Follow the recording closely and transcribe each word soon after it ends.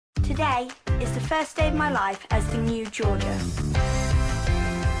Today is the first day of my life as the new Georgia.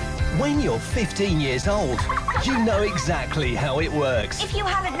 When you're 15 years old, you know exactly how it works. If you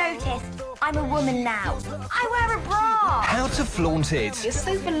haven't noticed, I'm a woman now. I wear a bra. How to flaunt it. You're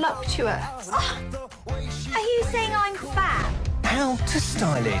so voluptuous. Oh, are you saying I'm fat? How to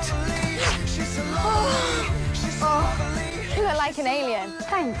style it. You look like an alien.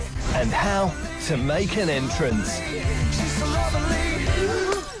 Thanks. And how to make an entrance.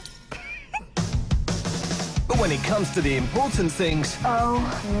 But when it comes to the important things, Oh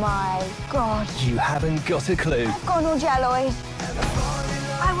my God. you haven't got a clue. I've gone all jelloid.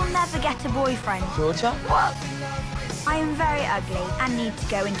 I will never get a boyfriend. Georgia? What? I am very ugly and need to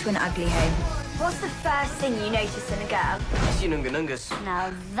go into an ugly home. What's the first thing you notice in a girl?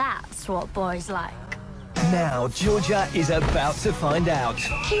 Now that's what boys like. Now Georgia is about to find out.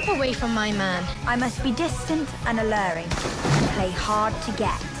 Keep away from my man. I must be distant and alluring. Play hard to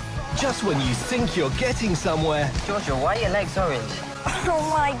get. Just when you think you're getting somewhere, Georgia, why are your legs orange?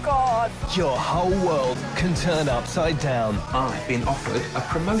 Oh my God. your whole world can turn upside down. I've been offered a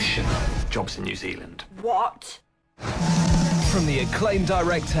promotion. Jobs in New Zealand. What? From the acclaimed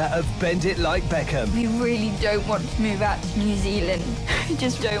director of Bend It Like Beckham We really don't want to move out to New Zealand. We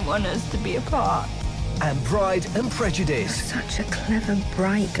just don't want us to be apart. and Pride and Prejudice. Such a clever,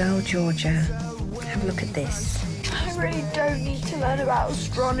 bright girl, Georgia. Have a look at this. I really don't need to learn about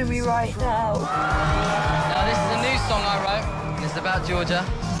astronomy right now. Now, this is a new song I wrote, and it's about Georgia.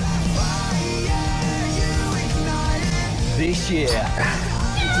 This year,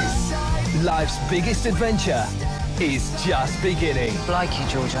 life's biggest adventure is just beginning. I like you,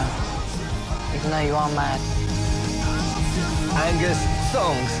 Georgia, even though you are mad. Angus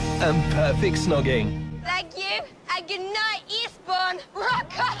Thongs and Perfect Snogging. Thank you, and good night, Eastbourne.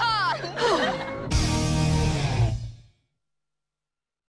 Rock on!